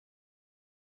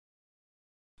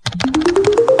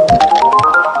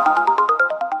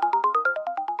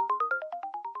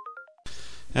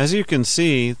As you can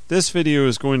see, this video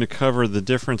is going to cover the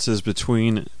differences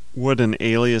between what an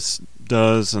alias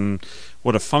does and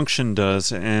what a function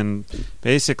does, and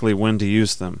basically when to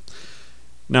use them.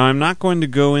 Now, I'm not going to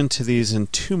go into these in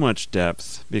too much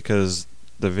depth because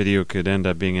the video could end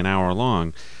up being an hour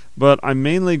long, but I'm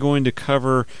mainly going to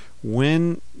cover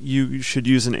when you should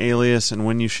use an alias and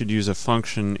when you should use a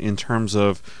function in terms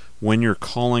of when you're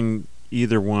calling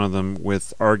either one of them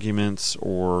with arguments,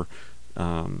 or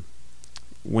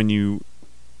when you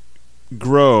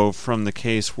grow from the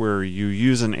case where you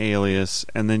use an alias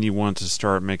and then you want to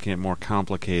start making it more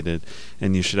complicated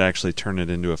and you should actually turn it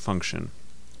into a function.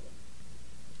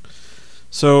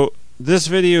 So this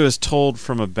video is told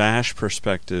from a bash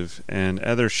perspective, and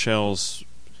other shells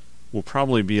will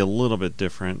probably be a little bit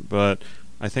different, but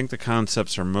I think the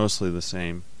concepts are mostly the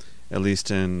same, at least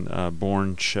in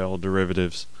Bourne shell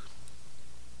derivatives.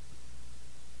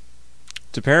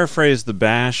 To paraphrase the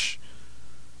bash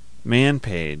man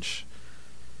page,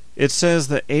 it says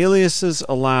that aliases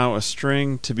allow a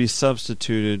string to be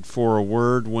substituted for a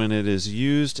word when it is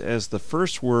used as the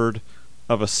first word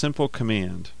of a simple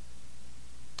command.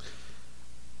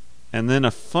 And then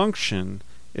a function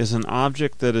is an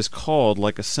object that is called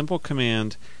like a simple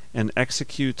command and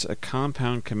executes a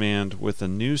compound command with a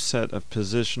new set of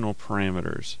positional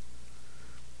parameters.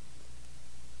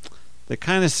 They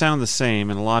kind of sound the same,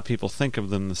 and a lot of people think of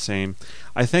them the same.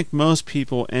 I think most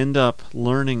people end up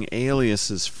learning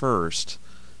aliases first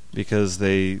because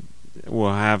they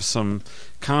will have some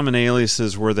common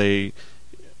aliases where they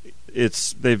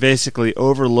basically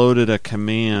overloaded a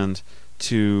command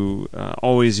to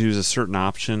always use a certain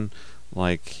option,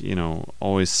 like,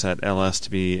 always set ls to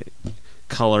be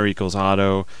color equals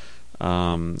auto.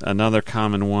 Another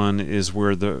common one is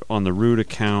where on the root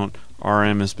account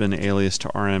rm has been aliased to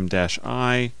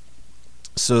rm-i,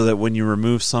 so that when you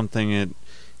remove something, it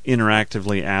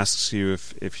interactively asks you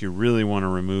if you really want to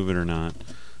remove it or not.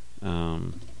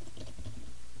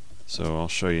 So I'll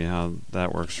show you how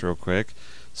that works real quick.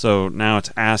 So now it's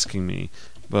asking me,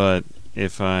 but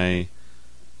if I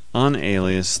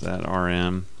unalias that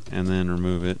rm and then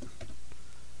remove it,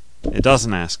 it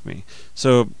doesn't ask me.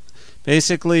 So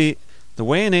basically, the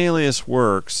way an alias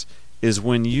works is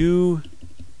when you...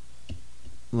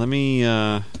 Let me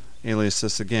alias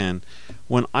this again.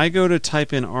 When I go to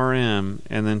type in rm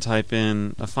and then type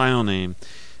in a file name,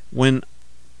 when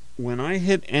I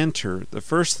hit enter, the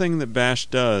first thing that bash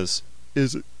does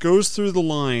is it goes through the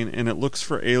line and it looks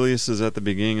for aliases at the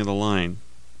beginning of the line.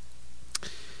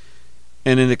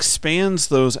 And it expands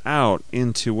those out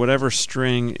into whatever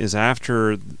string is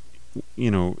after,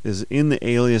 is in the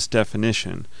alias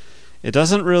definition. It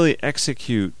doesn't really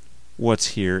execute what's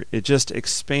here, it just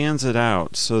expands it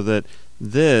out so that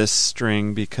this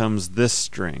string becomes this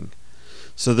string.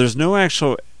 So there's no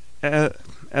actual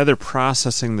other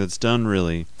processing that's done,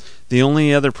 really. The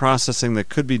only other processing that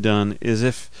could be done is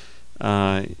if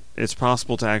it's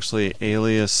possible to actually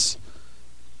alias,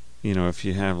 if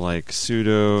you have like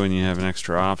sudo and you have an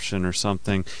extra option or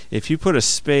something. If you put a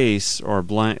space or a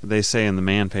blank, they say in the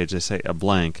man page, they say a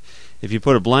blank. If you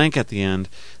put a blank at the end,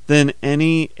 then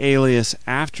any alias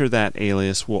after that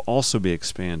alias will also be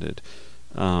expanded.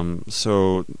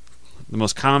 So the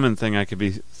most common thing I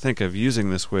could think of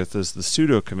using this with is the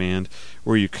sudo command,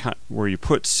 where you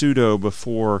put sudo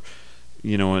before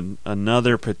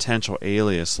another potential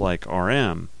alias like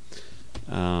rm.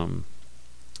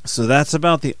 So that's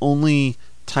about the only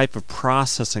type of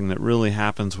processing that really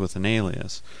happens with an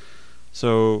alias.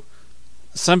 So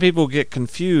some people get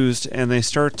confused and they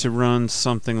start to run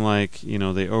something like,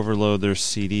 they overload their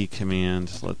cd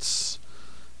command. Let's,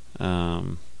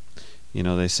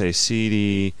 they say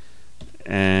cd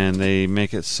and they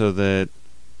make it so that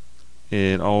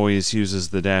it always uses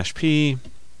the -p,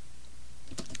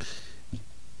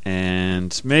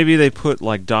 and maybe they put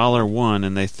like $1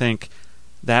 and they think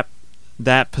that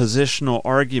positional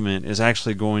argument is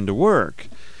actually going to work.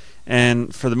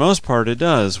 And for the most part it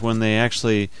does. When they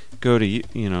actually go to,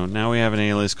 now we have an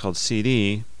alias called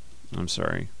cd. I'm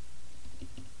sorry.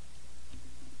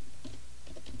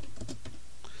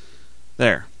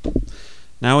 There.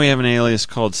 Now we have an alias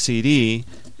called cd,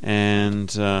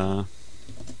 and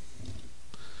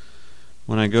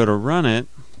when I go to run it,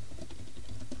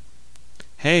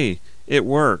 hey, it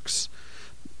works.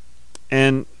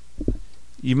 And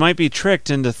you might be tricked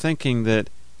into thinking that,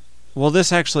 well,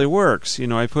 this actually works.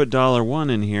 I put $1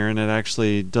 in here and it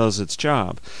actually does its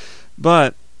job.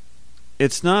 But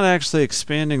it's not actually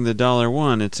expanding the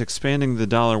 $1, it's expanding the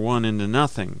 $1 into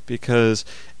nothing, because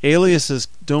aliases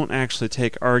don't actually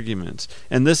take arguments.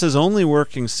 And this is only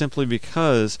working simply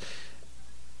because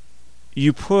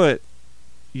you put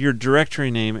your directory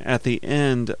name at the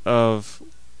end of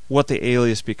what the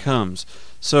alias becomes.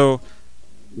 So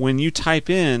when you type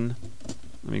in,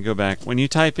 let me go back, when you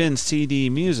type in CD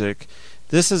music,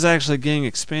 this is actually getting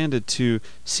expanded to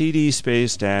CD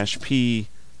space dash P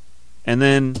and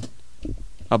then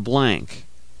a blank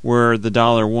where the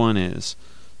 $1 is.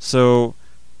 So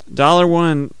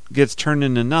 $1 gets turned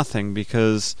into nothing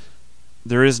because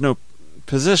there is no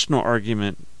positional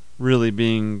argument really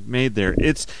being made there.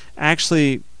 It's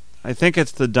actually, I think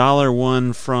it's the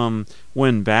 $1 from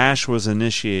when bash was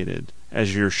initiated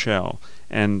as your shell,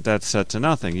 and that's set to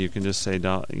nothing. You can just say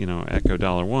echo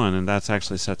 $1, and that's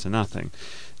actually set to nothing.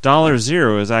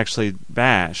 $0 is actually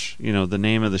bash, the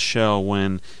name of the shell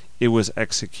when it was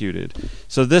executed.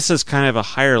 So this is kind of a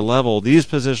higher level. These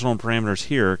positional parameters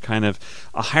here are kind of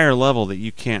a higher level that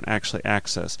you can't actually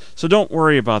access. So don't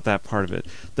worry about that part of it.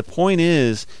 The point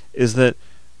is that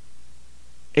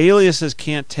aliases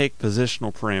can't take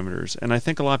positional parameters, and I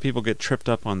think a lot of people get tripped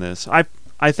up on this.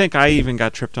 I think I even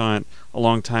got tripped on it a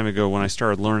long time ago when I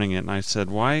started learning it, and I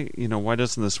said, why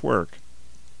doesn't this work?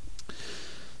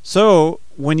 So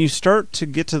when you start to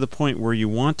get to the point where you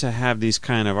want to have these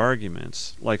kind of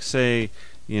arguments, like say,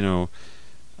 you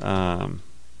go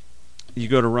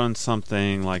to run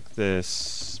something like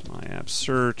this, my app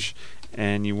search,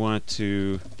 and you want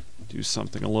to do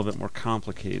something a little bit more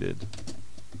complicated.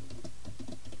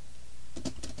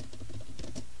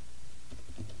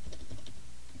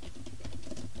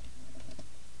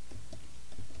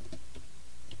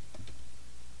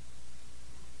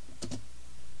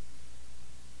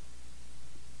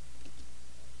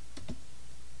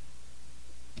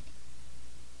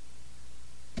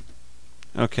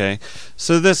 Okay,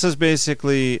 so this is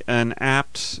basically an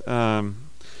apt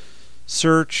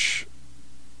search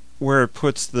where it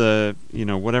puts the,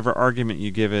 whatever argument you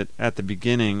give it at the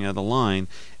beginning of the line,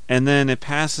 and then it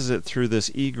passes it through this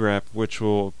egrep, which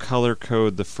will color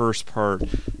code the first part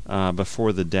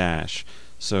before the dash.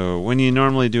 So when you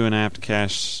normally do an apt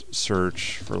cache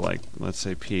search for, like, let's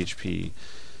say PHP,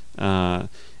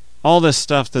 all this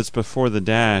stuff that's before the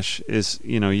dash is,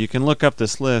 you can look up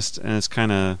this list and it's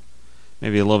kind of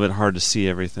maybe a little bit hard to see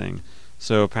everything.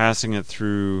 So passing it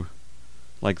through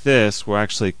like this will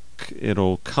actually,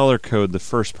 it'll color code the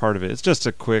first part of it. It's just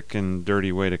a quick and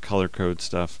dirty way to color code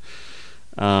stuff.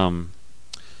 So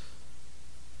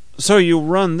you'll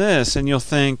run this and you'll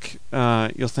think, oh,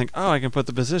 I can put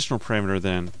the positional parameter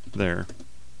then there.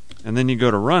 And then you go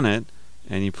to run it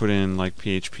and you put in like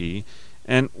PHP,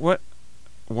 and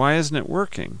why isn't it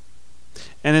working?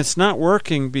 And it's not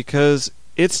working because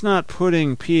it's not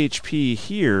putting PHP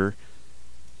here,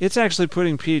 it's actually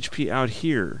putting PHP out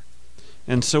here.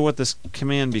 And so what this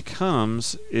command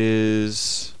becomes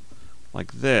is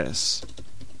like this.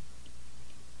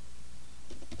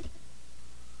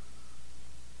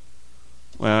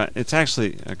 Well, it's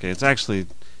actually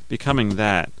becoming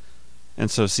that.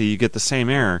 And so see, you get the same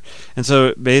error. And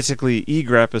so basically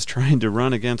egrep is trying to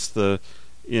run against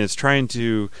it's trying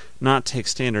to not take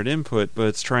standard input, but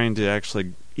it's trying to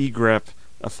actually egrep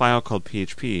a file called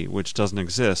PHP, which doesn't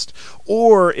exist.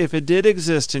 Or if it did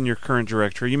exist in your current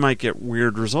directory, you might get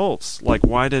weird results. Like,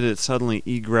 why did it suddenly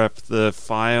egrep the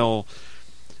file,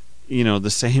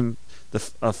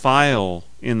 a file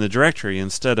in the directory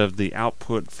instead of the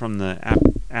output from the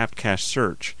apt cache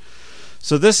search?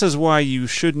 So this is why you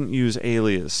shouldn't use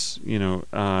alias,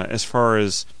 as far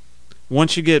as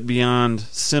once you get beyond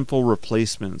simple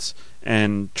replacements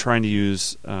and trying to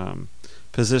use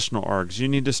positional args, you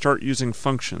need to start using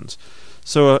functions.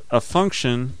 So a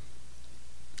function,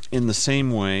 in the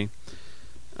same way,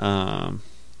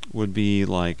 would be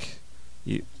like,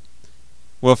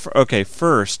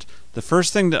 first, the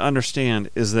first thing to understand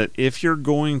is that if you're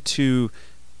going to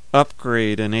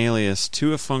upgrade an alias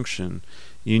to a function,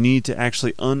 you need to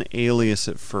actually unalias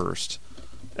it first.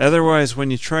 Otherwise,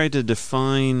 when you try to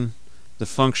define the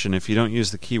function, if you don't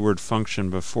use the keyword function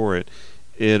before it,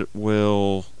 it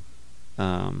will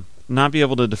not be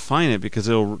able to define it, because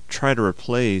it'll try to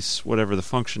replace whatever the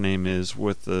function name is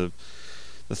with the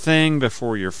thing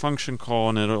before your function call,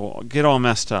 and it'll get all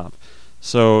messed up.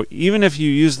 So even if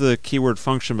you use the keyword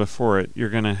function before it, you're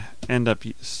going to end up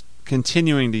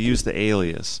continuing to use the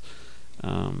alias.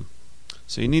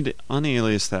 So you need to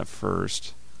unalias that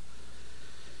first.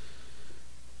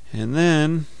 And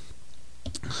then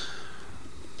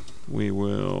we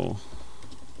will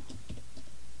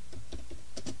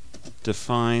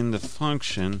define the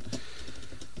function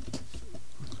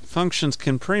functions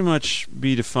can pretty much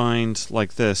be defined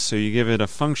like this. So you give it a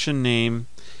function name,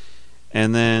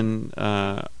 and then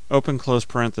open close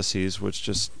parentheses, which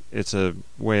just, it's a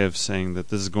way of saying that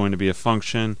this is going to be a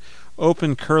function.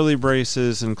 Open curly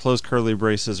braces and close curly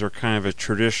braces are kind of a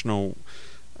traditional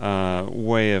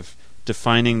way of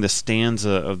defining the stanza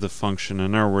of the function.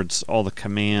 In other words, all the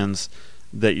commands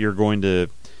that you're going to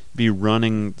be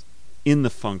running in the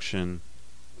function.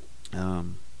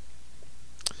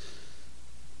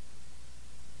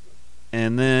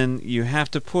 And then you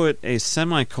have to put a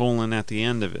semicolon at the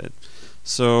end of it.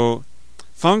 So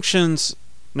functions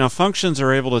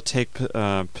are able to take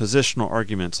positional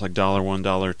arguments like $1,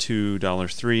 $2,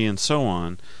 $3, and so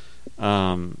on.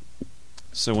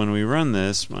 So when we run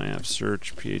this, my app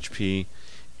search PHP,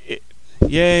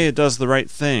 yay, it does the right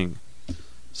thing.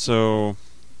 So,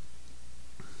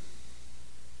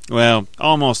 well,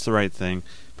 almost the right thing.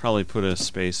 Probably put a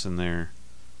space in there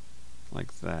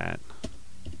like that.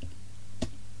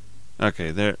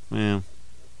 Okay, there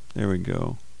we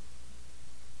go.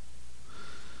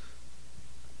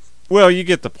 Well, you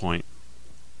get the point.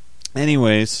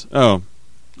 Anyways, I'm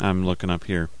looking up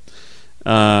here.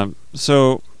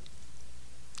 So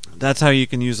that's how you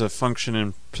can use a function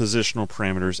in positional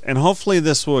parameters, and hopefully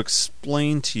this will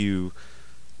explain to you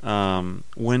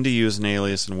when to use an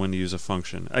alias and when to use a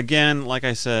function. Again, like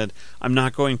I said, I'm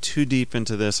not going too deep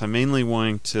into this. I'm mainly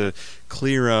wanting to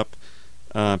clear up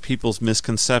people's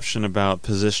misconception about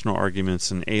positional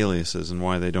arguments and aliases and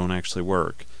why they don't actually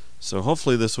work. So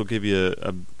hopefully this will give you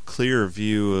a clearer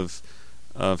view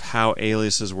of how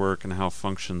aliases work and how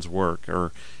functions work,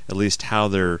 or at least how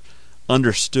they're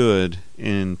understood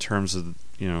in terms of,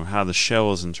 how the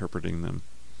shell is interpreting them.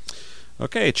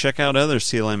 Okay, check out other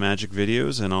CLI Magic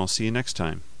videos, and I'll see you next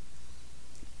time.